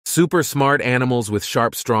Super smart animals with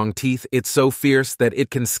sharp, strong teeth. It's so fierce that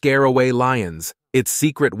it can scare away lions. Its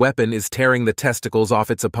secret weapon is tearing the testicles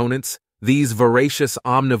off its opponents. These voracious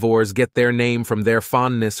omnivores get their name from their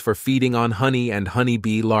fondness for feeding on honey and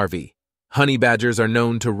honeybee larvae. Honey badgers are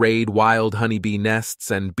known to raid wild honeybee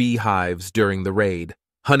nests and beehives during the raid.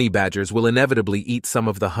 Honey badgers will inevitably eat some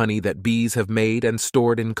of the honey that bees have made and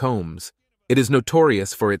stored in combs. It is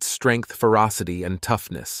notorious for its strength, ferocity, and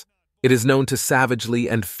toughness. It is known to savagely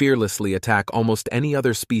and fearlessly attack almost any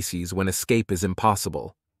other species when escape is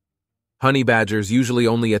impossible. Honey badgers usually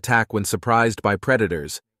only attack when surprised by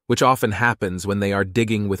predators, which often happens when they are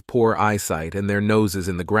digging with poor eyesight and their noses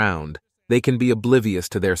in the ground. They can be oblivious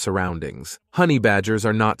to their surroundings. Honey badgers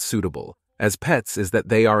are not suitable as pets is that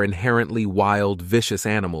they are inherently wild, vicious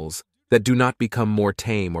animals that do not become more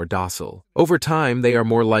tame or docile. Over time, they are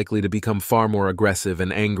more likely to become far more aggressive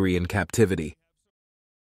and angry in captivity.